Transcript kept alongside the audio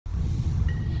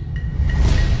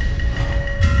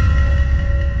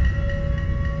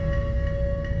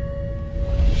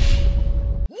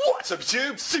What's up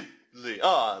YouTube?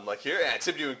 SimplyUnlucky here, and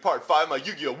today doing part 5 of my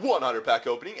Yu-Gi-Oh! 100 pack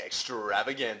opening,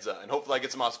 Extravaganza. And hopefully I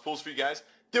get some awesome pulls for you guys.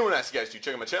 Then what I ask you guys to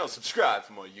check out my channel and subscribe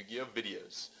for more Yu-Gi-Oh!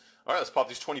 Videos. Alright, let's pop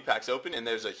these 20 packs open, and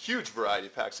there's a huge variety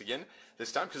of packs again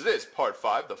this time, because it is part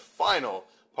 5, the final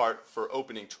part for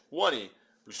opening 20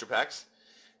 booster packs.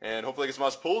 And hopefully I get some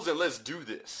awesome pulls, and let's do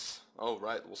this.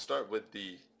 Alright, we'll start with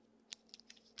the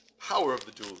Power of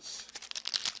the Duels.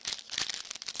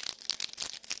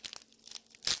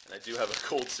 I do have a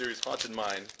Cold Series Haunted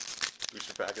Mine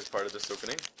booster pack as part of this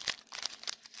opening.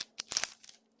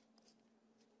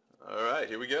 Alright,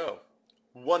 here we go.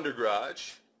 Wonder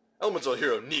Garage, Elemental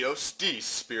Hero Neos,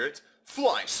 D-Spirit,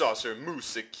 Flying Saucer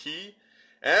Musiki,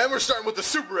 and we're starting with the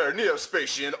super rare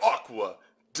Neospatian Aqua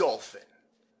Dolphin.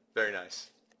 Very nice.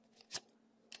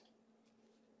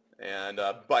 And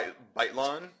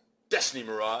Bitelon, Destiny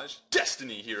Mirage,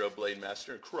 Destiny Hero Blade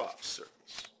Master, and Crop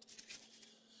Circles.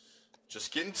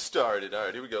 Just getting started.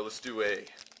 Alright, here we go. Let's do a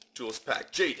Duelist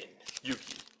pack. Jaden,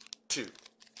 Yuki, 2.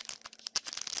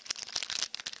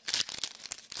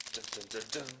 Dun, dun, dun,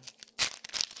 dun.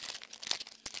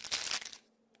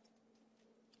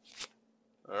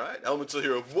 Alright, Elemental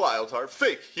Hero Wildheart,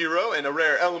 Fake Hero, and a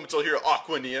rare Elemental Hero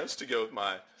Aqua Neos to go with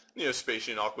my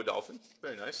Neospatian Aqua Dolphin.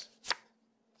 Very nice.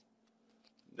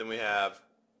 Then we have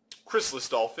Chrysalis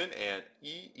Dolphin and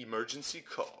Emergency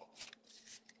Call.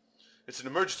 It's an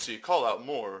emergency. Call out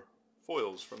more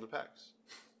foils from the packs.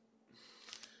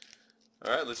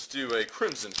 Alright, let's do a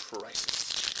Crimson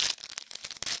Crisis.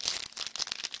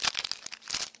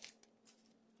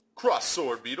 Cross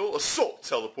Sword Beetle, Assault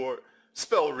Teleport,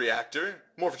 Spell Reactor,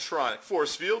 Morphotronic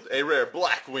Force Field, a rare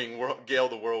Blackwing Gale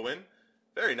the Whirlwind.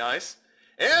 Very nice.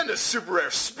 And a super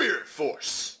rare Spirit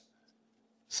Force.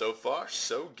 So far,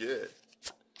 so good.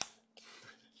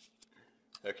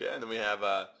 Okay, and then we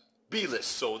have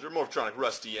B-List Soldier, Morphotronic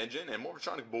Rusty Engine, and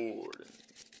Morphotronic Board.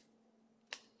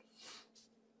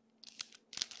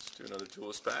 Let's do another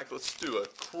Duelist pack. Let's do a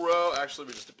Crow. Actually,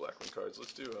 we just did Blackwing cards.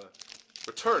 Let's do a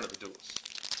Return of the Duelist.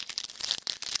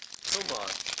 Come on.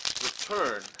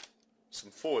 Return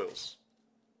some foils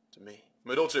to me.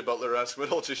 Midolce Butler-esque,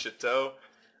 Midolce Chateau,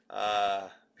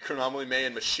 Chronomaly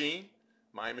Mayan Machine,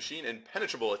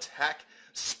 Impenetrable Attack,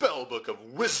 Spellbook of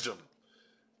Wisdom.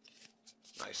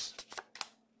 Nice.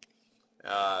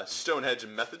 Stonehenge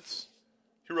Methods,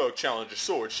 Heroic Challenger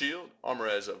Sword Shield,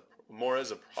 Mores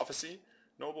of Prophecy,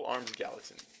 Noble Arms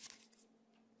Gallatin.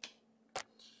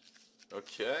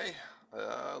 Okay,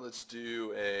 let's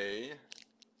do a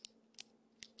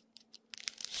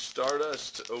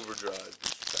Stardust Overdrive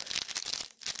booster pack.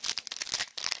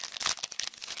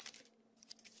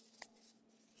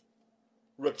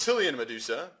 Reptilian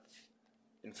Medusa,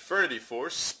 Infernity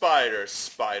Force, Spider,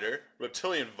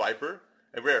 Reptilian Viper,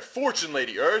 a rare Fortune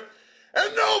Lady Earth,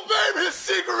 and no baby, his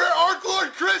secret rare Arc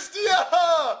Lord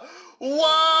Christia!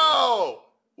 Wow!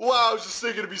 Wow, I was just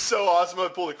thinking it'd be so awesome if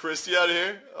I pull the Christie out of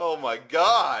here. Oh my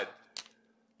god!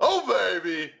 Oh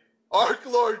baby! Arc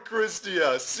Lord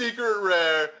Christia, secret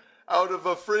rare out of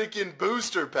a freaking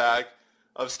booster pack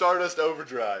of Stardust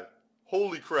Overdrive.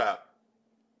 Holy crap.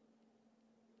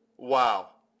 Wow.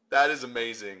 That is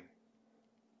amazing.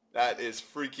 That is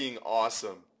freaking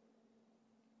awesome.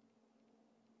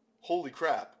 Holy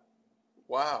crap.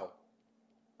 Wow.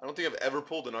 I don't think I've ever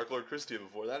pulled an Arc Lord Christia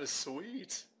before. That is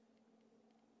sweet.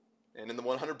 And in the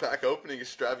 100 pack opening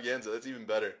Extravaganza, that's even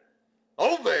better.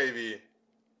 Oh baby.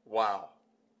 Wow.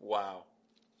 Wow.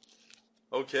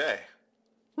 Okay.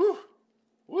 Woo.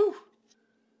 Woo.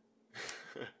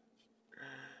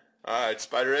 Alright,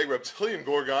 Spider Egg, Reptilian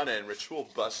Gorgon, and Ritual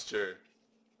Buster.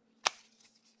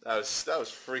 That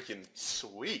was freaking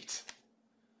sweet.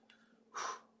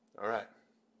 Alright.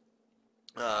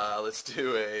 Let's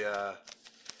do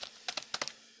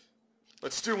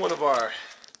one of our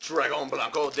Dragon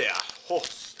Blanco de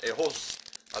Ojos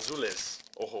Azules.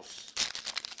 Ojos.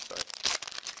 Sorry.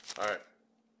 Alright.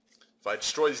 If I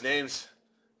destroy these names,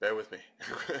 bear with me.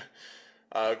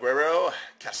 Guerrero,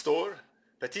 Castor,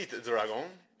 Petit Dragon,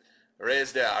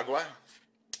 Reyes de Agua,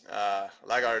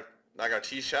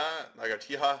 Lagartija,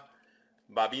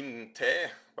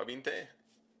 Babinte.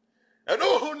 And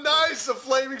oh, nice! A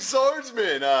Flaming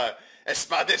Swordsman!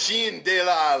 Espadachín de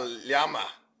la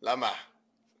Llama.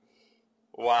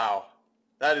 Wow.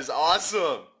 That is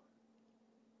awesome!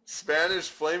 Spanish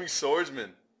Flaming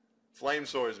Swordsman. Flame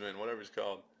Swordsman, whatever he's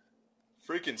called.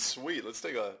 Freaking sweet. Let's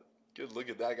take a good look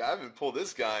at that guy. I haven't pulled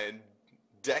this guy in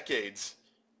decades.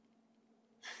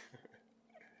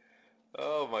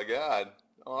 Oh my god.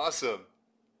 Awesome.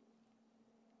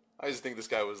 I just think this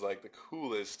guy was like the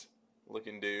coolest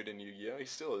looking dude in Yu-Gi-Oh! He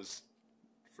still is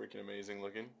freaking amazing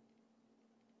looking.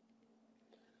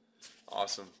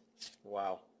 Awesome.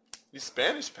 Wow. These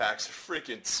Spanish packs are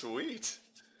freaking sweet.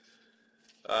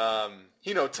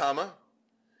 Hinotama.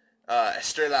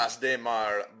 Estrellas de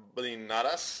Mar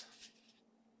Blindadas.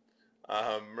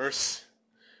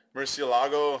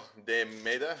 Murcielago de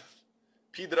Meda.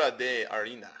 Piedra de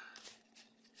Arena.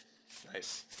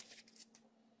 Nice.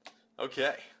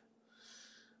 Okay.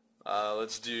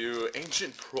 Let's do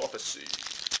Ancient Prophecy.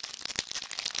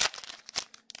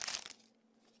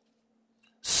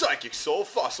 Psychic Soul,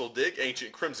 Fossil Dig,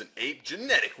 Ancient Crimson Ape,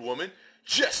 Genetic Woman,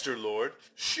 Jester Lord,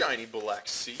 Shiny Black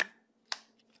Sea,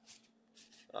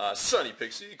 Sunny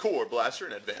Pixie, Core Blaster,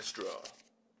 and Advanced Draw.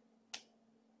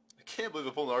 I can't believe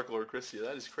I pulled an Arc Lord Christia.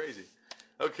 That is crazy.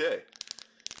 Okay.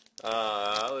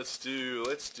 Let's do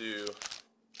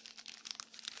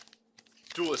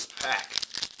Duelist Pack.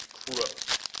 Crow.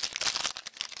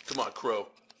 Come on, Crow.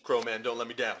 Crow, man, don't let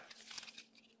me down.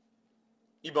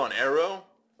 Ebon Arrow.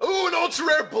 Ooh, an ultra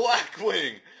rare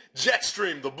Blackwing!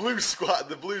 Jetstream, the blue squad,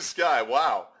 the blue sky.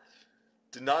 Wow.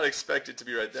 Did not expect it to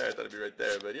be right there. I thought it'd be right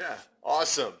there, but yeah.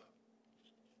 Awesome.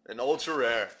 An ultra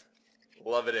rare.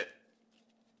 Loving it.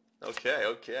 Okay,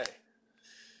 okay.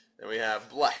 Then we have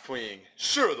Blackwing,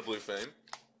 Sure the Blue Flame.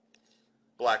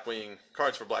 Blackwing,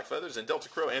 cards for Black Feathers, and Delta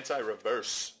Crow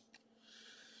anti-reverse.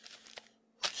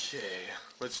 Okay,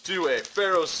 let's do a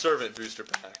Pharaoh's Servant booster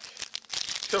pack.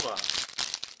 Come on.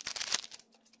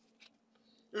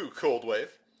 Ooh, Cold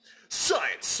Wave.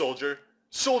 Science Soldier.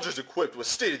 Soldiers equipped with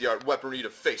state-of-the-art weaponry to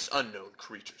face unknown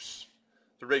creatures.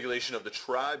 The regulation of the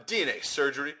tribe. DNA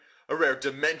Surgery. A rare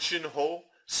Dimension Hole.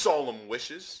 Solemn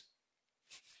Wishes.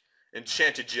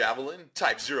 Enchanted Javelin.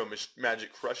 Type 0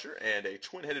 Magic Crusher. And a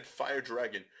twin-headed Fire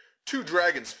Dragon. 2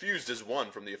 dragons fused as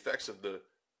one from the effects of the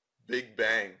Big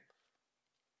Bang.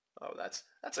 Oh, that's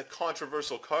a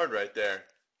controversial card right there.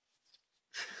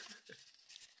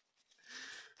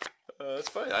 That's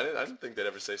funny. I didn't think they'd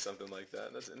ever say something like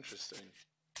that. That's interesting.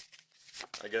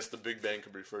 I guess the Big Bang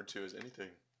could be referred to as anything.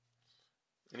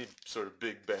 Any sort of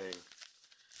Big Bang.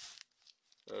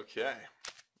 Okay.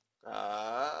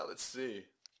 Let's see.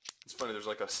 It's funny, there's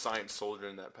like a Science Soldier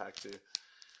in that pack too.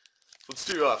 Let's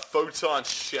do Photon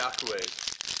Shockwave.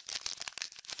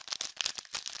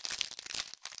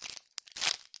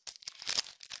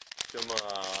 Come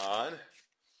on.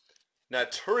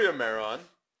 Naturia Maron.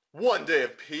 One Day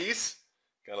of Peace.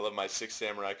 Gotta love my 6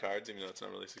 Samurai cards, even though it's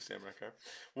not really a 6 Samurai card.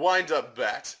 Wind Up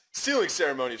Bat. Sealing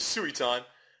Ceremony of Suiton.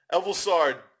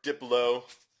 Elvolsar Diplo.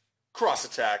 Cross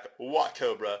Attack. Watt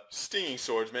Cobra. Stinging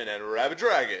Swordsman. And Rabbit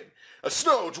Dragon. A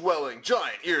snow-dwelling,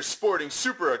 giant, ear-sporting,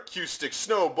 super acoustic,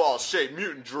 snowball-shaped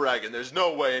mutant dragon. There's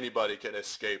no way anybody can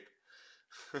escape.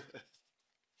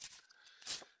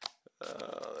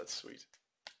 That's sweet.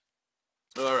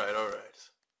 Alright, alright.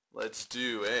 Let's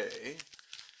do a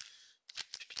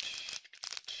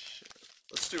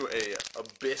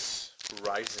Abyss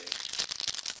Rising.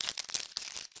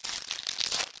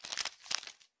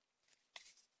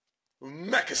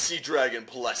 Mecha Sea Dragon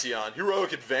Palacion,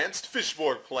 Heroic Advanced,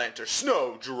 Fishborg Planter,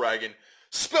 Snow Dragon,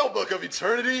 Spellbook of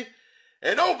Eternity,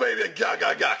 and oh baby,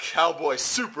 Gaga Cowboy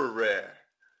Super Rare.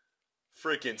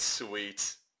 Freaking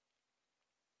sweet.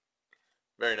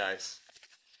 Very nice.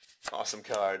 Awesome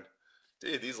card.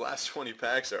 Dude, these last 20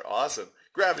 packs are awesome.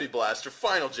 Gravity Blaster,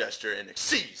 Final Gesture, and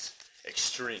Xyz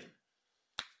Extreme.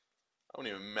 I don't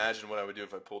even imagine what I would do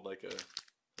if I pulled like a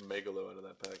Megalo out of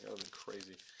that pack. That would have been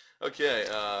crazy. Okay,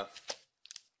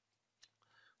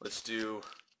 let's do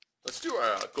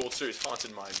our Gold Series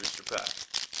Haunted Mine booster pack.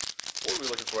 What are we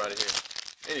looking for out of here?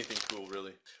 Anything cool,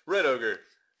 really. Red Ogre,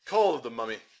 Call of the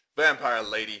Mummy, Vampire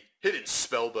Lady, Hidden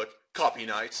Spellbook, Copy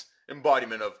Knights,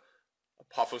 Embodiment of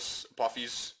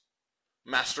Apophis,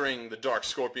 Mastering the Dark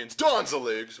Scorpions,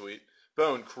 Donzalig, sweet,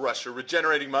 Bone Crusher,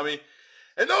 Regenerating Mummy,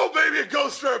 and oh baby, a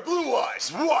Ghost Rare Blue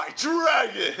Eyes, White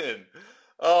Dragon!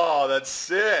 Oh, that's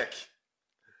sick!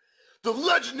 The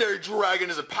legendary dragon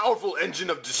is a powerful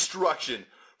engine of destruction.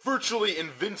 Virtually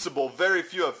invincible. Very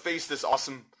few have faced this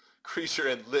awesome creature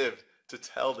and lived to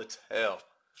tell the tale.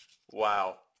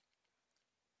 Wow.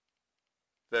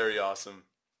 Very awesome.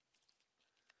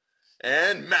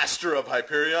 And Master of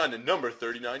Hyperion and number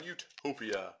 39,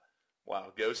 Utopia.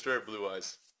 Wow, Ghost Rare Blue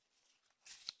Eyes.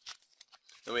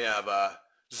 Then we have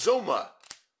Zoma,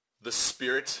 the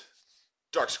Spirit.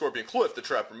 Dark Scorpion Cliff, the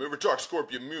Trap Remover. Dark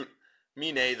Scorpion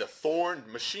Mine, the Thorn,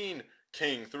 Machine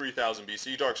King 3000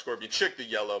 BC, Dark Scorpion Chick the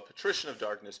Yellow, Patrician of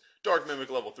Darkness, Dark Mimic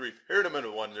level 3, Pyramid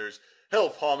of Wonders,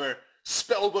 Hellpalmer,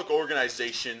 Spellbook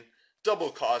Organization, Double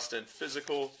Cost, and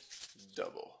Physical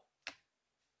Double.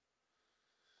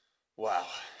 Wow.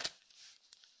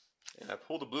 And I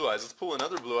pulled the Blue Eyes. Let's pull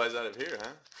another Blue Eyes out of here,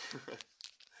 huh?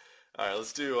 Alright,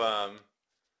 let's do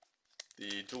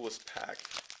the Duelist Pack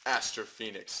Aster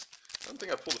Phoenix. I don't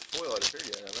think I pulled a foil out of here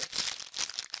yet, have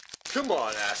I? Come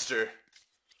on, Aster.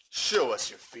 Show us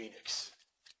your Phoenix.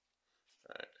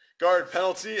 Alright. Guard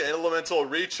penalty, elemental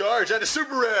recharge, and a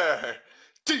super rare!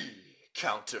 D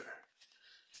counter.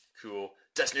 Cool.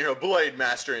 Destiny Hero Blade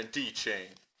Master and D chain.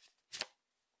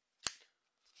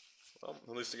 Well,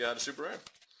 at least I got a super rare.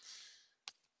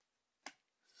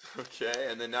 Okay,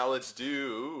 and then now let's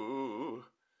do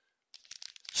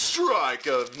Strike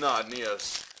of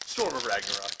Neos. Storm of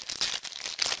Ragnarok.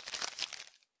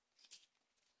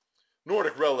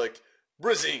 Nordic Relic,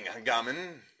 Brising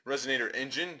Gammon, Resonator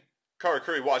Engine,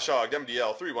 Karakuri Watchdog,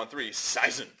 MDL 313,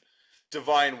 Sizen,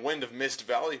 Divine Wind of Mist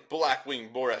Valley,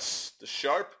 Blackwing Boris the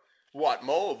Sharp, Watt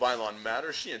Mole, Vylon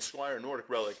Matter, She and Squire, Nordic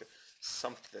Relic,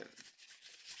 something.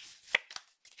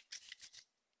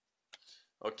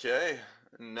 Okay,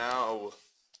 now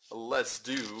let's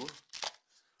do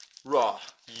Raw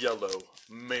Yellow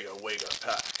Mega Wega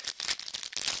Pack.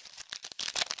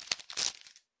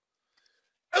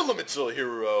 Elemental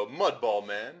Hero Mudball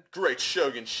Man, Great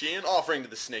Shogun Shein, Offering to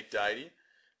the Snake Deity,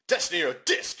 Destiny Hero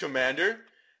Disc Commander,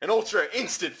 an Ultra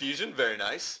Instant Fusion, very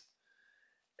nice.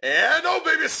 And, oh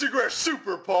baby, a super rare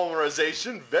Super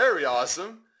Polymerization, very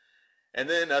awesome. And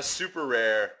then a super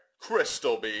rare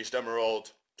Crystal Beast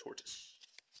Emerald Tortoise.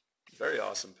 Very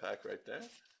awesome pack right there.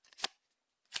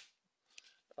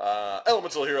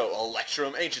 Elemental Hero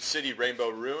Electrum, Ancient City Rainbow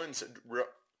Ruins,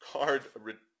 Card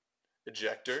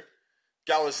Ejector,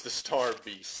 Gallus the Star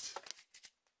Beast.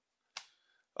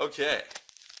 Okay.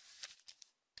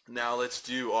 Now let's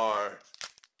do our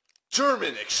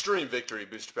German Extreme Victory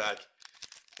Booster Pack.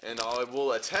 And I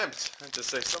will attempt to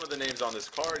say some of the names on this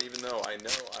card, even though I know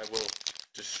I will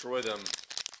destroy them.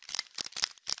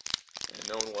 And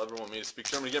no one will ever want me to speak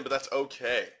German again, but that's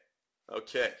okay.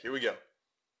 Okay, here we go.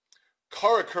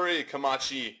 Karakuri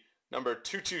Kamachi, number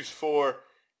 224,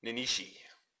 Ninishi.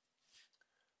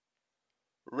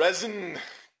 Resin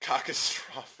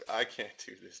Kakastrophe, I can't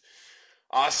do this.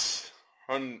 As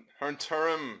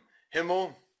Hernturum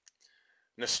Himmel,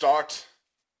 Nestart,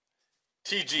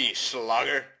 TG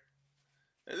Schlager.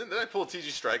 Did I pull TG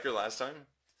Striker last time?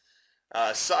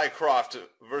 Cycroft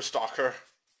Verstocker,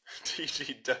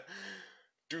 TG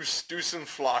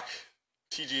Dusenflock,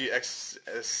 TG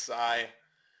XSI,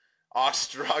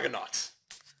 Ostragonaut.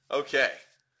 Okay.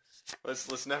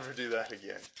 Let's never do that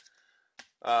again.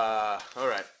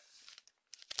 Alright.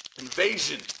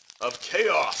 Invasion of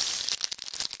Chaos.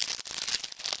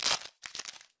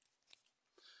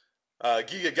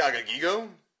 Giga Gaga Gigo.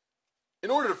 In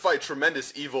order to fight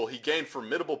tremendous evil, he gained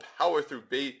formidable power through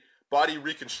body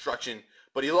reconstruction,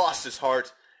 but he lost his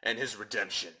heart and his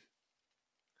redemption.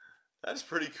 That's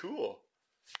pretty cool.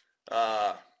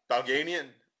 Balganian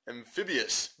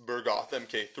Amphibious Bergoth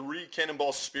MK3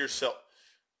 Cannonball Spear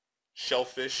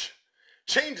Shellfish.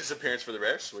 Changed his appearance for the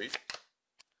rare, sweet.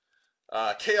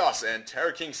 Chaos and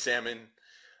Terror King Salmon.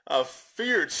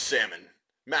 Feared Salmon,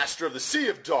 Master of the Sea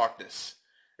of Darkness.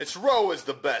 Its roe is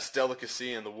the best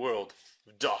delicacy in the world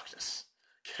of darkness.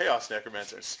 Chaos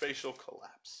Necromancer and Spatial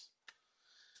Collapse.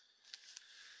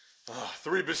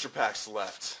 3 booster packs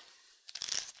left.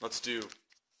 Let's do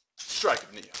Strike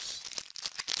of Neos.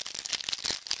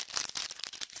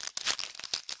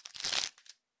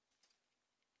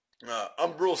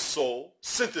 Umbral Soul,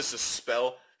 Synthesis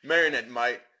Spell, Marionette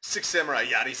Might, 6 Samurai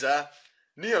Yariza,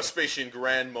 Neospatian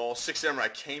Grand Mole, 6 Samurai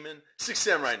Cayman, 6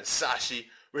 Samurai Nasashi,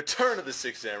 Return of the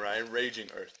 6 Samurai, and Raging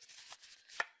Earth.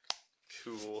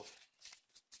 Cool.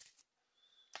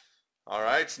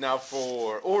 Alright, now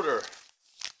for Order.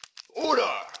 Order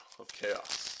of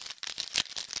Chaos.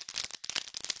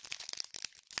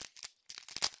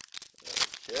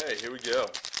 Okay, here we go.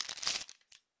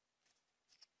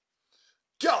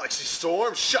 Galaxy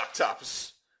Storm, Shock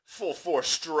Tops, Full Force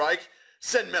Strike,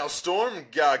 Send Maelstrom,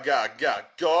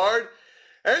 Guard,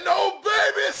 and oh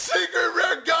baby, Secret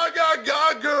Rare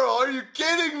Girl, are you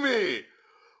kidding me?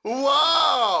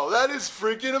 Wow, that is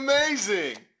freaking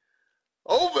amazing.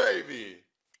 Oh baby,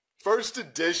 first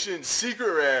edition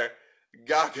Secret Rare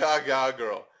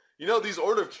Girl. You know, these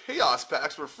Order of Chaos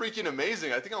packs were freaking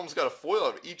amazing. I think I almost got a foil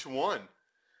out of each one.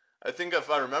 I think if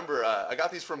I remember, I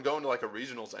got these from going to like a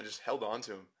regionals. I just held on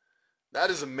to them. That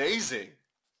is amazing.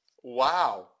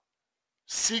 Wow.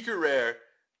 Secret Rare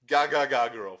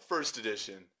Girl, first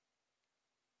edition.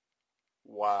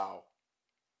 Wow.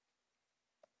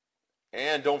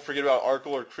 And don't forget about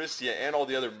Arklord Christia and all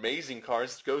the other amazing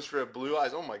cards. Ghost Rare Blue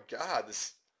Eyes. Oh my god,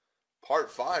 this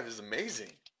part 5 is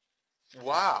amazing.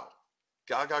 Wow.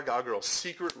 Girl,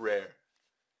 Secret Rare.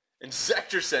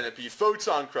 Insector Centipede,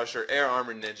 Photon Crusher, Air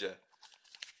Armor Ninja.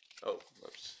 Oh,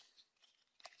 whoops.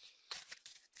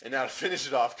 And now to finish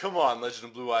it off, come on, Legend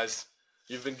of Blue Eyes.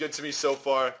 You've been good to me so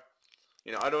far.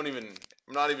 You know, I'm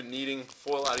not even needing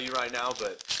foil out of you right now,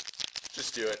 but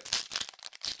just do it.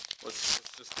 Let's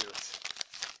just do it.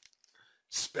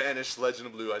 Spanish Legend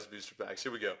of Blue Eyes booster packs.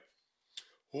 Here we go.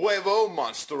 Huevo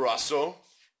Monsteroso.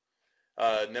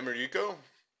 Nemerico.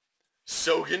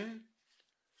 Sogen.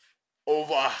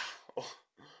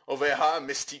 Oveja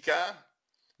Mystica.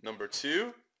 Number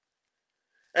 2.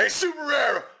 A super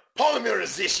rare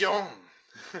polymerization.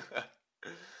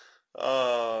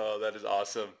 Oh, that is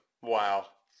awesome. Wow.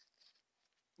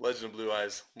 Legend of Blue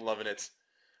Eyes. Loving it.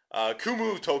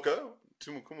 Kumu Toko.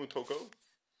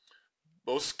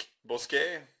 Bosque.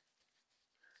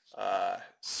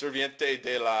 Serviente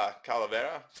de la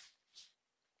Calavera.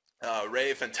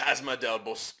 Rey Fantasma del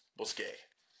Bosque.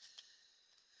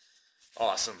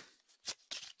 Awesome.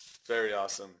 Very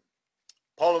awesome.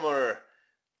 Polymer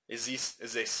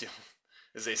Ization.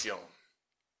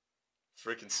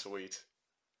 Freaking sweet.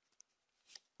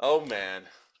 Oh man.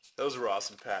 Those were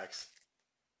awesome packs.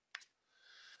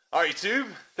 Alright YouTube,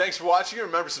 thanks for watching.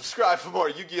 Remember to subscribe for more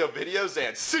Yu-Gi-Oh videos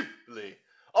and Simply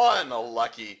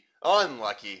Unlucky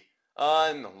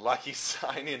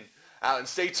signing out. And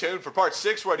stay tuned for part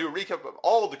 6 where I do a recap of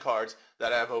all of the cards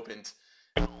that I have opened.